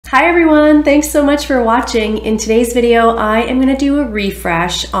Hi everyone, thanks so much for watching. In today's video, I am going to do a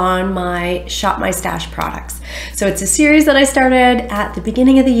refresh on my Shop My Stash products. So it's a series that I started at the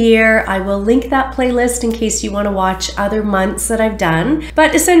beginning of the year. I will link that playlist in case you want to watch other months that I've done.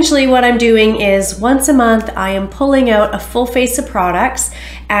 But essentially what I'm doing is once a month, I am pulling out a full face of products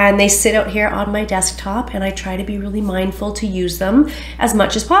and they sit out here on my desktop and I try to be really mindful to use them as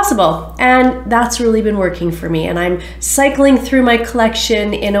much as possible. And that's really been working for me. And I'm cycling through my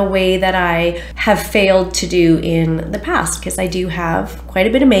collection in a way that I have failed to do in the past, because I do have quite a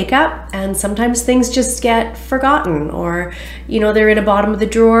bit of makeup and sometimes things just get forgotten, or they're in a bottom of the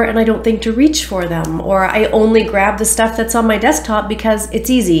drawer and I don't think to reach for them, or I only grab the stuff that's on my desktop because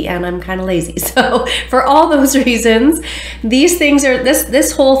it's easy and I'm kind of lazy. So for all those reasons, these things are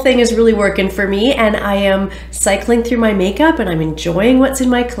this whole thing is really working for me, and I am cycling through my makeup and I'm enjoying what's in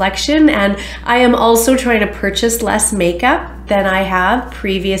my collection, and I am also trying to purchase less makeup than I have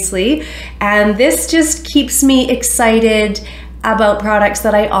previously, and this just keeps me excited about products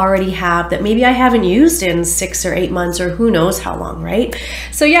that I already have that maybe I haven't used in 6 or 8 months or who knows how long, right?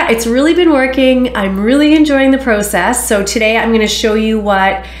 So yeah, it's really been working. I'm really enjoying the process. So today I'm going to show you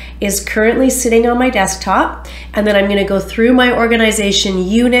what is currently sitting on my desktop, and then I'm going to go through my organization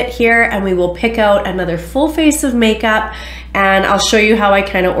unit here and we will pick out another full face of makeup, and I'll show you how I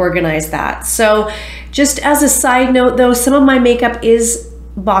kind of organize that. So just as a side note though, some of my makeup is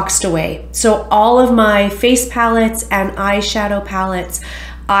boxed away. So all of my face palettes and eyeshadow palettes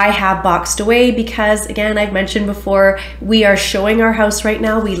I have boxed away because, again, I've mentioned before, we are showing our house right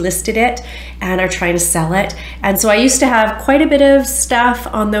now. We listed it and are trying to sell it. And so I used to have quite a bit of stuff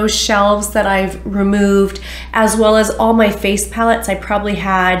on those shelves that I've removed, as well as all my face palettes. I probably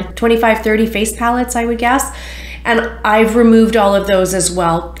had 25, 30 face palettes, I would guess. And I've removed all of those as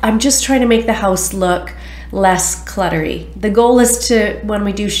well. I'm just trying to make the house look less cluttery. The goal is to, when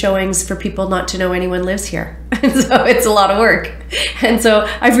we do showings, for people not to know anyone lives here. So it's a lot of work. And so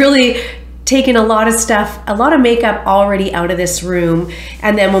I've really taken a lot of stuff, a lot of makeup already out of this room.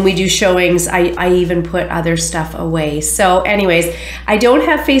 And then when we do showings, I even put other stuff away. So anyways, I don't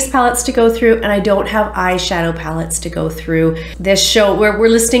have face palettes to go through and I don't have eyeshadow palettes to go through. This show, we're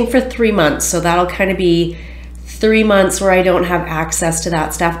listing for 3 months. So that'll kind of be 3 months where I don't have access to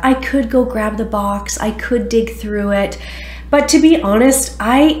that stuff. I could go grab the box, I could dig through it, but to be honest,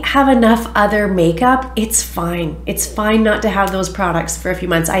 I have enough other makeup. It's fine. It's fine not to have those products for a few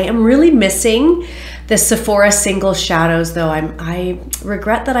months. I am really missing the Sephora single shadows though. I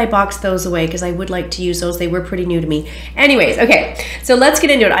regret that I boxed those away because I would like to use those. They were pretty new to me. Anyways, okay, so let's get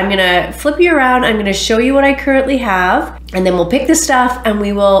into it. I'm gonna flip you around. I'm gonna show you what I currently have, and then we'll pick the stuff and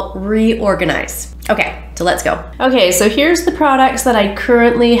we will reorganize. Okay, so let's go. Okay, so here's the products that I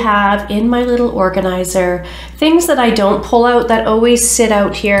currently have in my little organizer. Things that I don't pull out that always sit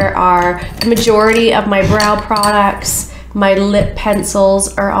out here are the majority of my brow products. My lip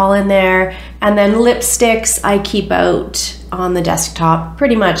pencils are all in there, and then lipsticks I keep out on the desktop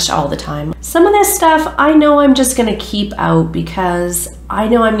pretty much all the time. Some of this stuff I know I'm just gonna keep out because I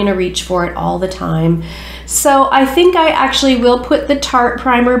know I'm gonna reach for it all the time. So I think I actually will put the Tarte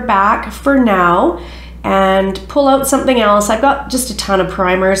primer back for now and pull out something else. I've got just a ton of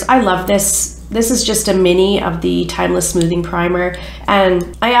primers. I love this. This is just a mini of the Timeless Smoothing Primer,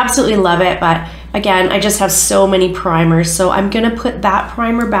 and I absolutely love it, but again, I just have so many primers, so I'm gonna put that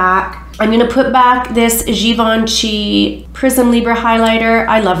primer back. I'm gonna put back this Givenchy Prism Libre highlighter.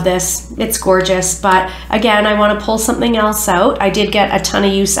 I love this, it's gorgeous, but again, I wanna pull something else out. I did get a ton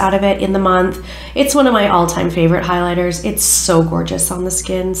of use out of it in the month. It's one of my all-time favorite highlighters. It's so gorgeous on the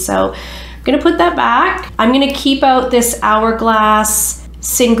skin, so I'm gonna put that back. I'm gonna keep out this Hourglass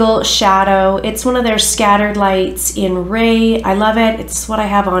single shadow. It's one of their scattered lights in Ray. I love it. It's what I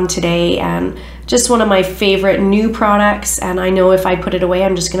have on today and just one of my favorite new products, and I know if I put it away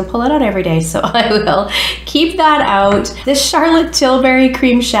I'm just gonna pull it out every day, so I will keep that out. This Charlotte Tilbury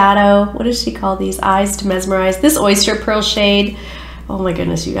cream shadow, what does she call these? Eyes to Mesmerize. This Oyster Pearl shade, oh my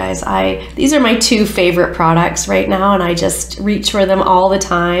goodness, you guys, these are my 2 favorite products right now and I just reach for them all the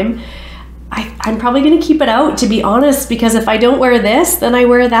time. I'm probably gonna keep it out, to be honest, because if I don't wear this, then I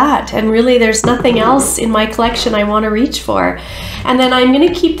wear that. And really there's nothing else in my collection I wanna reach for. And then I'm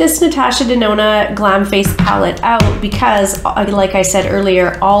gonna keep this Natasha Denona Glam Face palette out because, like I said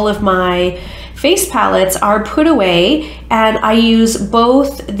earlier, all of my face palettes are put away and I use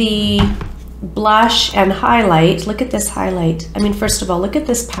both the blush and highlight. Look at this highlight. I mean, first of all, look at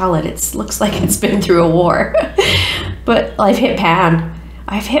this palette. It looks like it's been through a war, but I've hit pan.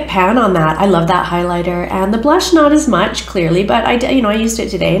 I've hit pan on that. I love that highlighter, and the blush not as much clearly, but I used it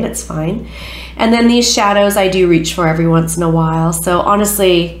today and it's fine. And then these shadows I do reach for every once in a while. So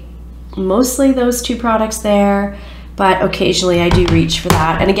honestly, mostly those two products there, but occasionally I do reach for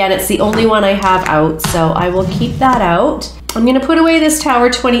that. And again, it's the only one I have out, so I will keep that out. I'm gonna put away this Tower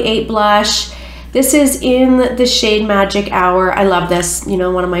 28 blush. This is in the shade Magic Hour. I love this, you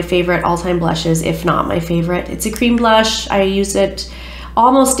know, one of my favorite all-time blushes, if not my favorite. It's a cream blush. I use it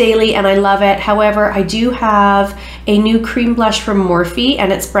almost daily and I love it. However, I do have a new cream blush from Morphe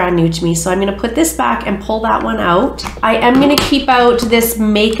and it's brand new to me. So I'm gonna put this back and pull that one out. I am gonna keep out this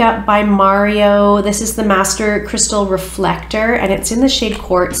Makeup by Mario. This is the Master Crystal Reflector and it's in the shade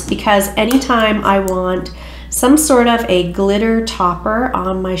Quartz, because anytime I want some sort of a glitter topper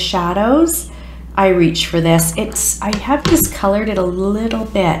on my shadows, I reach for this. I have discolored it a little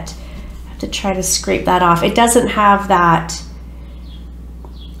bit. I have to try to scrape that off. It doesn't have that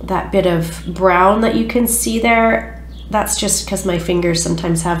bit of brown that you can see there. That's just because my fingers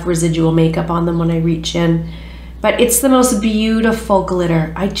sometimes have residual makeup on them when I reach in. But it's the most beautiful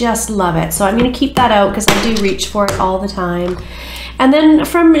glitter. I just love it. So I'm gonna keep that out because I do reach for it all the time. And then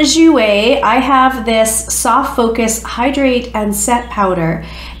from Jouer, I have this Soft Focus Hydrate and Set Powder.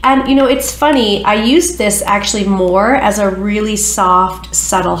 And you know, it's funny, I used this actually more as a really soft,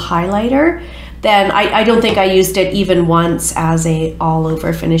 subtle highlighter. Then I don't think I used it even once as a all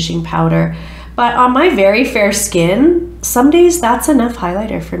over finishing powder. But on my very fair skin, some days that's enough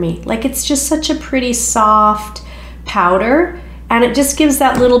highlighter for me. Like, it's just such a pretty soft powder and it just gives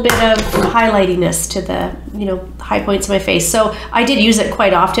that little bit of highlightiness to the, you know, high points of my face. So I did use it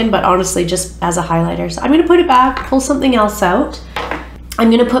quite often, but honestly just as a highlighter. So I'm gonna put it back, pull something else out. I'm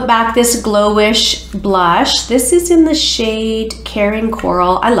gonna put back this Glowish blush. This is in the shade Caring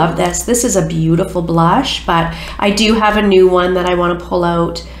Coral. I love this. This is a beautiful blush, but I do have a new one that I wanna pull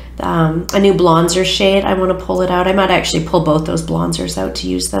out, a new bronzer shade. I wanna pull it out. I might actually pull both those bronzers out to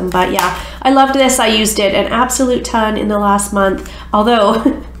use them, but yeah, I loved this. I used it an absolute ton in the last month, although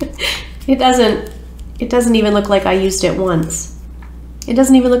it doesn't even look like I used it once. It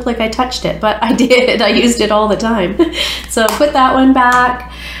doesn't even look like I touched it, but I did. I used it all the time. So put that one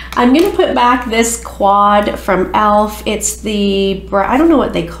back. I'm gonna put back this quad from e.l.f. It's the, I don't know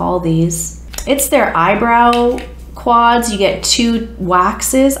what they call these. It's their eyebrow quads. You get 2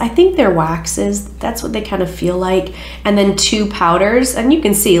 waxes. I think they're waxes. That's what they kind of feel like. And then 2 powders. And you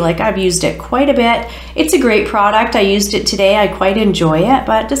can see, like, I've used it quite a bit. It's a great product. I used it today. I quite enjoy it,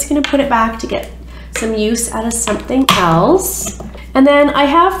 but just gonna put it back to get some use out of something else. And then I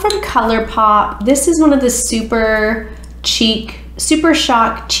have from ColourPop, this is one of the Super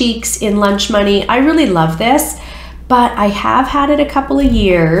Shock Cheeks in Lunch Money. I really love this, but I have had it a couple of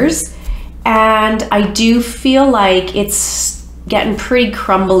years and I do feel like it's getting pretty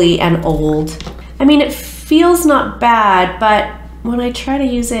crumbly and old. I mean, it feels not bad, but when I try to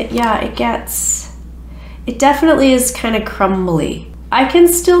use it, yeah, it definitely is kind of crumbly. I can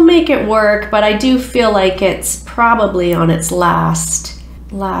still make it work, but I do feel like it's probably on its last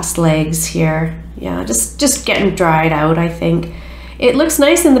legs here. Yeah, just getting dried out, I think. It looks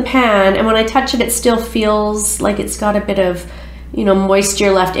nice in the pan, and when I touch it, it still feels like it's got a bit of, you know,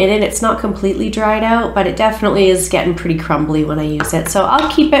 moisture left in it. It's not completely dried out, but it definitely is getting pretty crumbly when I use it. So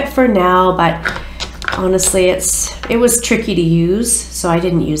I'll keep it for now, but honestly, it was tricky to use, so I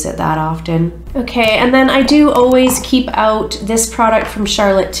didn't use it that often. Okay, and then I do always keep out this product from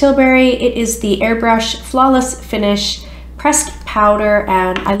Charlotte Tilbury. It is the Airbrush Flawless Finish Pressed Powder,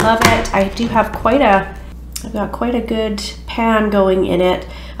 and I love it. I do have I've got quite a good pan going in it.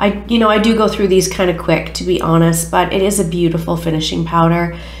 You know, I do go through these kind of quick, to be honest, but it is a beautiful finishing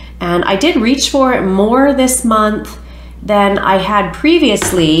powder. And I did reach for it more this month than I had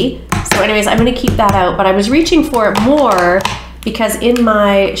previously. So anyways, I'm gonna keep that out, but I was reaching for it more because in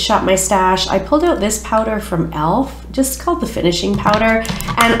my Shop My Stash, I pulled out this powder from e.l.f., just called the finishing powder,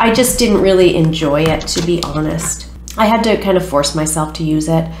 and I just didn't really enjoy it, to be honest. I had to kind of force myself to use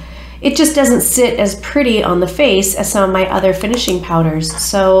it. It just doesn't sit as pretty on the face as some of my other finishing powders.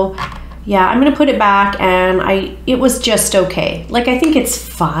 So yeah, I'm gonna put it back, and it was just okay. Like, I think it's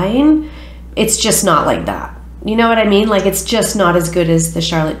fine. It's just not like that. You know what I mean? Like, it's just not as good as the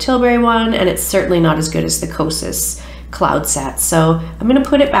Charlotte Tilbury one, and it's certainly not as good as the Kosas Cloud Set. So I'm gonna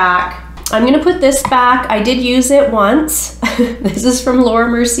put it back. I'm gonna put this back. I did use it once. This is from Laura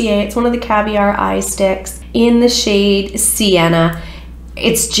Mercier. It's one of the Caviar Eye Sticks in the shade Sienna.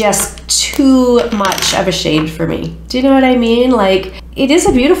 It's just too much of a shade for me. Do you know what I mean? Like, it is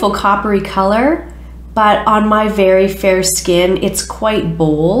a beautiful coppery color, but on my very fair skin, it's quite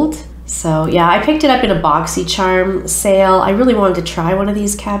bold. So yeah, I picked it up in a BoxyCharm sale. I really wanted to try one of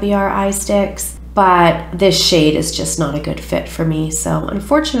these caviar eye sticks, but this shade is just not a good fit for me. So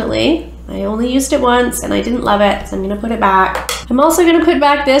unfortunately, I only used it once and I didn't love it, so I'm gonna put it back. I'm also gonna put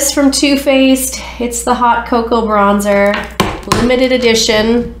back this from Too Faced. It's the Hot Cocoa Bronzer, limited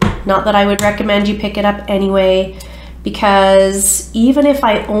edition. Not that I would recommend you pick it up anyway, because even if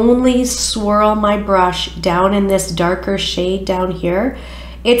I only swirl my brush down in this darker shade down here,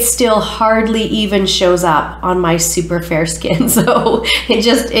 it still hardly even shows up on my super fair skin. So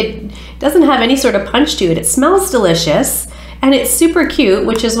it doesn't have any sort of punch to it. It smells delicious and it's super cute,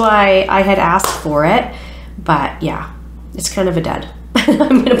 which is why I had asked for it. But yeah, it's kind of a dud.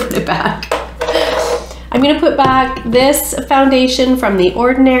 I'm gonna put it back. I'm gonna put back this foundation from The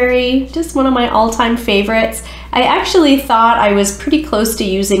Ordinary, just one of my all-time favorites. I actually thought I was pretty close to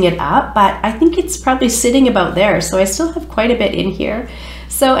using it up, but I think it's probably sitting about there, so I still have quite a bit in here.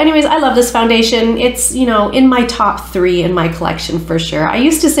 So anyways, I love this foundation. It's, you know, in my top 3 in my collection for sure. I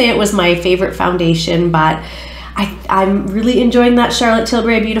used to say it was my favorite foundation, but I'm really enjoying that Charlotte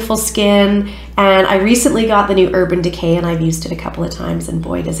Tilbury Beautiful Skin, and I recently got the new Urban Decay and I've used it a couple of times, and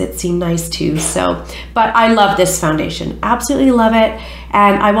boy does it seem nice too. So, but I love this foundation, absolutely love it,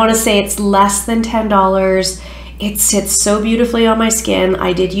 and I want to say it's less than $10. It sits so beautifully on my skin.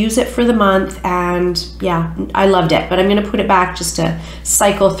 I did use it for the month and yeah, I loved it, but I'm gonna put it back just to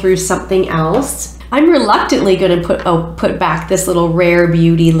cycle through something else. I'm reluctantly gonna put back this little Rare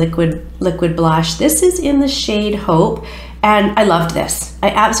Beauty liquid blush. This is in the shade Hope, and I loved this. I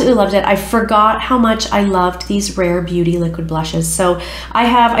absolutely loved it. I forgot how much I loved these Rare Beauty liquid blushes. So I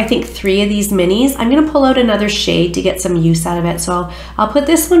have, I think, 3 of these minis. I'm gonna pull out another shade to get some use out of it. So I'll put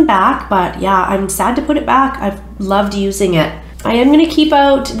this one back, but yeah, I'm sad to put it back. I've loved using it. I am gonna keep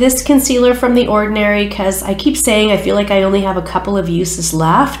out this concealer from The Ordinary because I keep saying I feel like I only have a couple of uses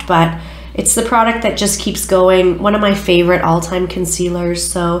left, but it's the product that just keeps going. One of my favorite all-time concealers.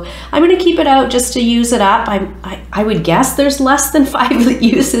 So I'm gonna keep it out just to use it up. I would guess there's less than 5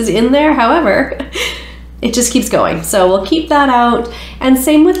 uses in there. However, it just keeps going. So we'll keep that out. And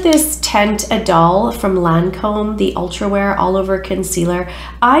same with this Tint Adol from Lancome, the Ultra Wear All Over Concealer.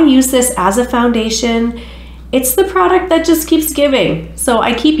 I use this as a foundation. It's the product that just keeps giving. So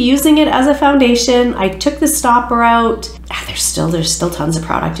I keep using it as a foundation. I took the stopper out. There's still tons of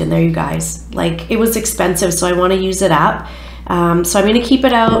product in there, you guys. Like, it was expensive, so I want to use it up. So I'm gonna keep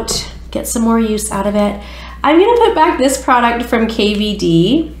it out, get some more use out of it. I'm gonna put back this product from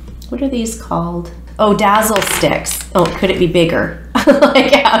KVD. What are these called? Oh, Dazzle Sticks. Oh, could it be bigger?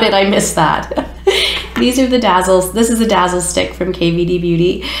 Like, how did I miss that? These are the Dazzles. This is a Dazzle Stick from KVD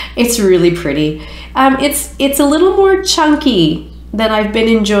Beauty. It's really pretty. It's a little more chunky than I've been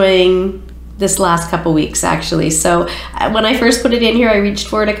enjoying this last couple weeks, actually. So when I first put it in here, I reached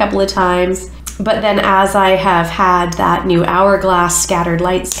for it a couple of times. But then as I have had that new Hourglass Scattered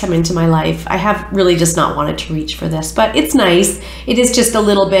Lights come into my life, I have really just not wanted to reach for this, but it's nice. It is just a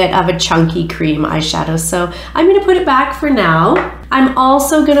little bit of a chunky cream eyeshadow. So I'm gonna put it back for now. I'm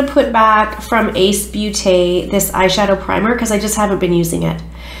also gonna put back from Ace Beauté this eyeshadow primer because I just haven't been using it.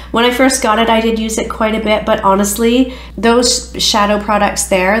 When I first got it, I did use it quite a bit, but honestly, those shadow products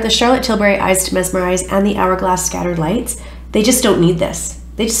there, the Charlotte Tilbury Eyes to Mesmerize and the Hourglass Scattered Lights, they just don't need this.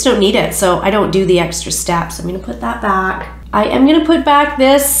 They just don't need it, so I don't do the extra steps. I'm gonna put that back. I am gonna put back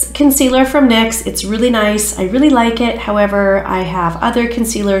this concealer from NYX. It's really nice, I really like it. However, I have other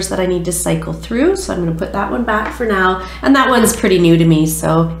concealers that I need to cycle through, so I'm gonna put that one back for now. And that one's pretty new to me,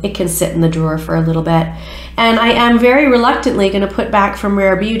 so it can sit in the drawer for a little bit. And I am very reluctantly gonna put back from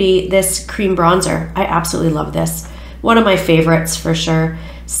Rare Beauty this cream bronzer. I absolutely love this. One of my favorites for sure.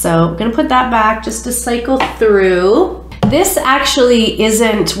 So I'm gonna put that back just to cycle through. This actually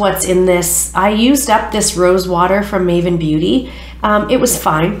isn't what's in this. I used up this rose water from Maven Beauty. It was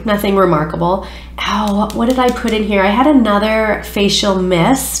fine, nothing remarkable. Oh, what did I put in here? I had another facial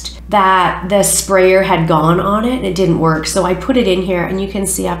mist that the sprayer had gone on it and it didn't work. So I put it in here and you can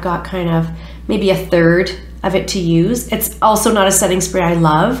see I've got kind of maybe a third of it to use. It's also not a setting spray I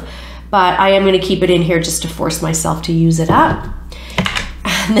love, but I am gonna keep it in here just to force myself to use it up.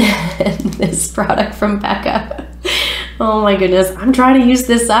 And then this product from Becca. Oh my goodness, I'm trying to use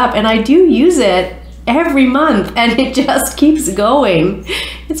this up and I do use it every month and it just keeps going.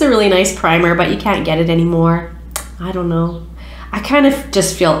 It's a really nice primer, but you can't get it anymore. I don't know. I kind of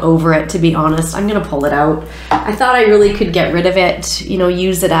just feel over it, to be honest. I'm gonna pull it out. I thought I really could get rid of it, you know,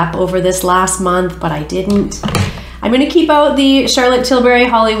 use it up over this last month, but I didn't. I'm gonna keep out the Charlotte Tilbury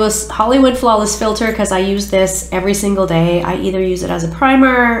Hollywood Flawless Filter because I use this every single day. I either use it as a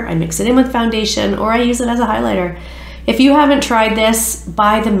primer, I mix it in with foundation, or I use it as a highlighter. If you haven't tried this,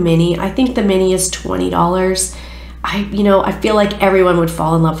 buy the mini. I think the mini is $20. I feel like everyone would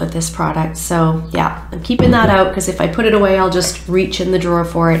fall in love with this product. So yeah, I'm keeping that out because if I put it away, I'll just reach in the drawer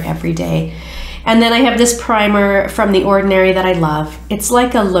for it every day. And then I have this primer from The Ordinary that I love. It's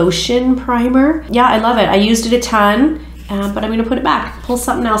like a lotion primer. Yeah, I love it. I used it a ton, but I'm gonna put it back, pull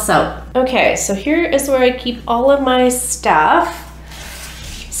something else out. Okay, so here is where I keep all of my stuff.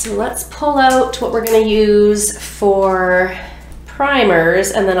 So let's pull out what we're gonna use for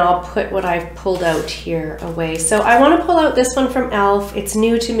primers, and then I'll put what I've pulled out here away. So I wanna pull out this one from e.l.f. It's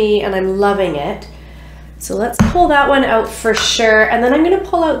new to me and I'm loving it. So let's pull that one out for sure. And then I'm gonna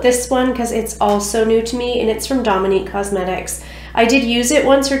pull out this one because it's also new to me and it's from Dominique Cosmetics. I did use it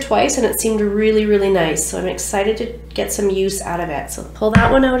once or twice and it seemed really, really nice. So I'm excited to get some use out of it. So pull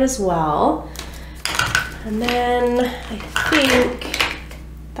that one out as well. And then I think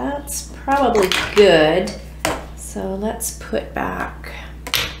that's probably good. So let's put back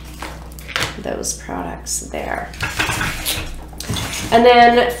those products there. And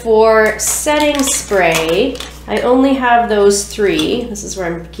then for setting spray, I only have those 3. This is where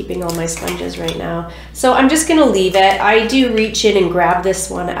I'm keeping all my sponges right now. So I'm just gonna leave it. I do reach in and grab this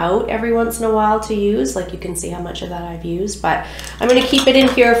one out every once in a while to use. Like you can see how much of that I've used, but I'm gonna keep it in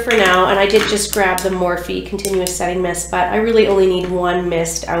here for now. And I did just grab the Morphe Continuous Setting Mist, but I really only need 1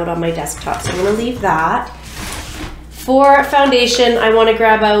 mist out on my desktop. So I'm gonna leave that. For foundation, I want to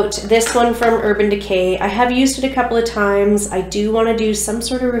grab out this one from Urban Decay. I have used it a couple of times. I do want to do some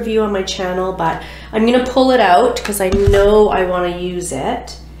sort of review on my channel, but I'm going to pull it out because I know I want to use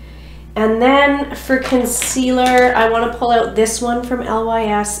it. And then for concealer, I want to pull out this one from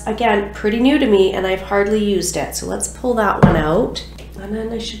LYS. Again, pretty new to me and I've hardly used it. So let's pull that one out. And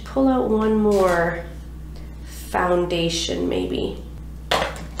then I should pull out one more foundation maybe.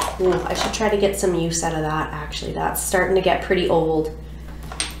 Ooh, I should try to get some use out of that actually. That's starting to get pretty old.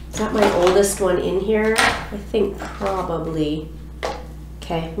 Is that my oldest one in here? I think probably.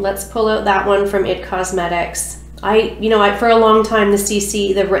 Okay, let's pull out that one from IT Cosmetics. For a long time, the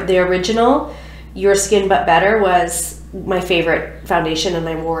CC, the original, Your Skin But Better was my favorite foundation and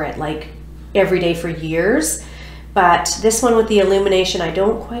I wore it like every day for years. But this one with the illumination, I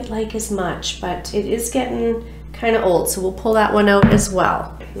don't quite like as much, but it is getting kind of old. So we'll pull that one out as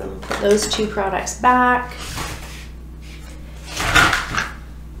well. And then we'll put those 2 products back.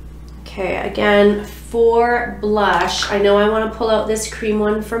 Okay, again, for blush, I know I want to pull out this cream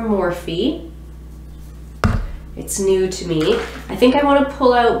one from Morphe. It's new to me. I think I want to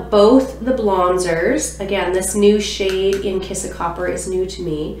pull out both the bronzers. Again, this new shade in Kiss of Copper is new to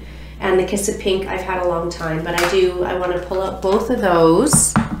me. And the Kiss of Pink I've had a long time, but I want to pull out both of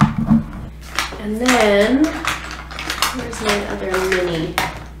those. And then, where's my other mini?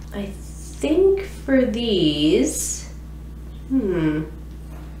 I think for these,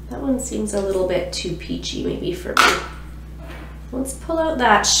 that one seems a little bit too peachy maybe for me. Let's pull out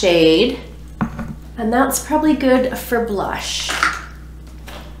that shade. And that's probably good for blush.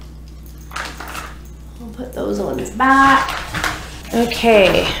 I'll put those ones back.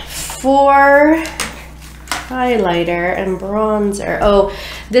 Okay, for highlighter and bronzer. Oh,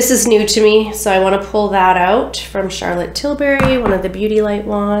 this is new to me, so I want to pull that out from Charlotte Tilbury, one of the Beauty Light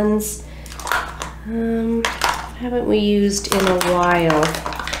wands. Haven't we used in a while.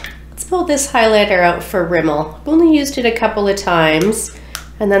 Let's pull this highlighter out for Rimmel. I've only used it a couple of times,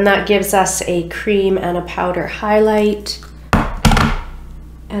 and then that gives us a cream and a powder highlight.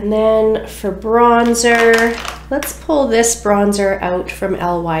 And then for bronzer, let's pull this bronzer out from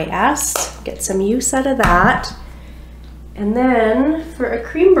LYS, get some use out of that. And then for a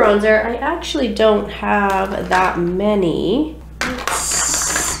cream bronzer, I actually don't have that many. Let's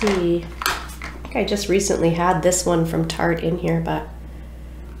see. I think I just recently had this one from Tarte in here, but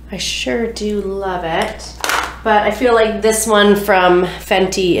I sure do love it. But I feel like this one from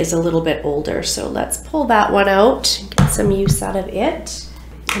Fenty is a little bit older, so let's pull that one out and get some use out of it.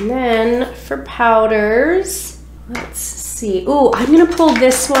 And then for powders, let's see. Oh, I'm gonna pull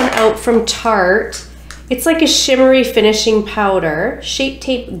this one out from Tarte. It's like a shimmery finishing powder, Shape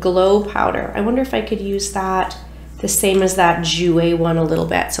Tape Glow powder. I wonder if I could use that the same as that Jouer one a little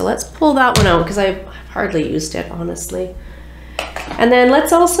bit. So let's pull that one out because I've hardly used it, honestly. And then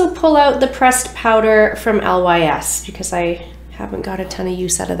let's also pull out the pressed powder from LYS because I haven't got a ton of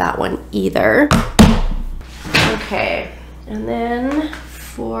use out of that one either. Okay, and then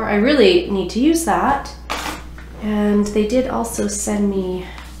I really need to use that. And they did also send me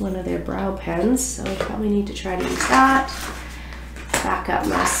one of their brow pens, so I probably need to try to use that. Backup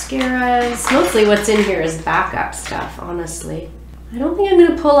mascaras. Mostly what's in here is backup stuff, honestly. I don't think I'm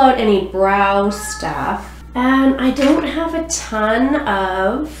gonna pull out any brow stuff. And I don't have a ton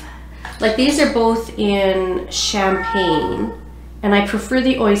of, like these are both in champagne and I prefer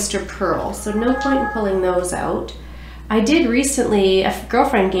the oyster pearl, so no point in pulling those out. I did recently, a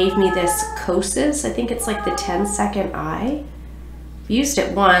girlfriend gave me this Kosas. I think it's like the 10-second eye. I've used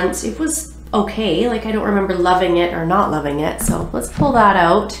it once. It was okay. Like I don't remember loving it or not loving it. So let's pull that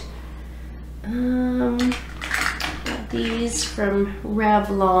out. Got these from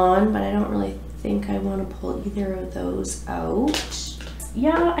Revlon, but I don't really think I want to pull either of those out.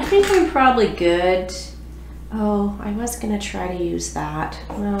 Yeah, I think I'm probably good. Oh, I was gonna try to use that.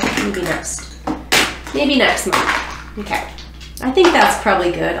 Well, maybe next month. Okay, I think that's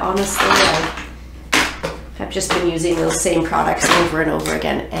probably good. Honestly, I've just been using those same products over and over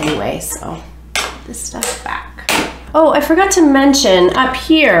again anyway, so put this stuff back. Oh, I forgot to mention, up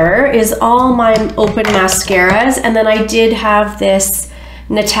here is all my open mascaras, and then I did have this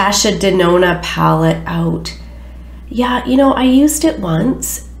Natasha Denona palette out. Yeah, you know, I used it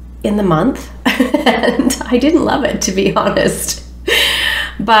once in the month, and I didn't love it, to be honest.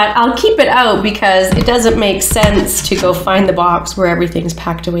 But I'll keep it out because it doesn't make sense to go find the box where everything's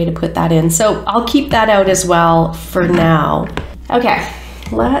packed away to put that in. So I'll keep that out as well for now. Okay,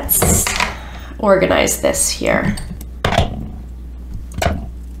 let's organize this here.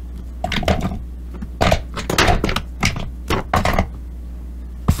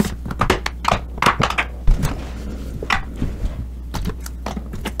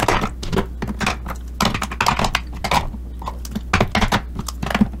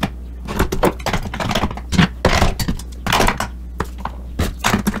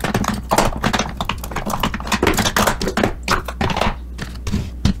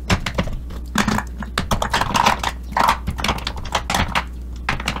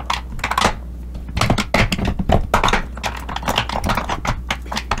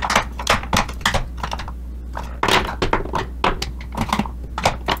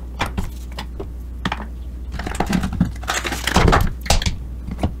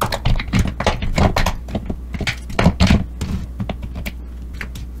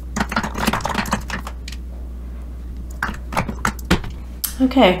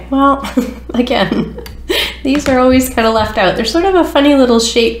 Okay, well, again, these are always kind of left out. They're sort of a funny little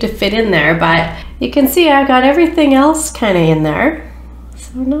shape to fit in there, but you can see I've got everything else kind of in there.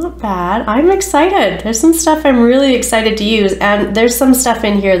 So not bad. I'm excited. There's some stuff I'm really excited to use, and there's some stuff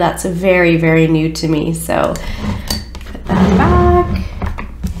in here that's very, very new to me. So put that back.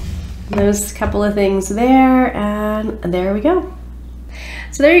 Those couple of things there, and there we go.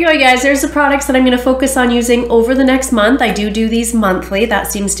 So there you go, guys. There's the products that I'm going to focus on using over the next month. I do these monthly. That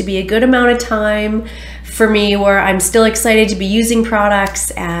seems to be a good amount of time for me where I'm still excited to be using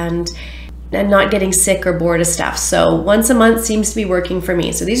products and not getting sick or bored of stuff. So once a month seems to be working for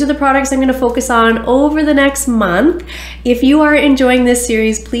me. So these are the products I'm going to focus on over the next month. If you are enjoying this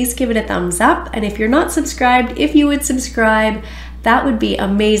series, please give it a thumbs up. And if you're not subscribed, if you would subscribe, that would be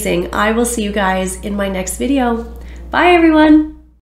amazing. I will see you guys in my next video. Bye, everyone.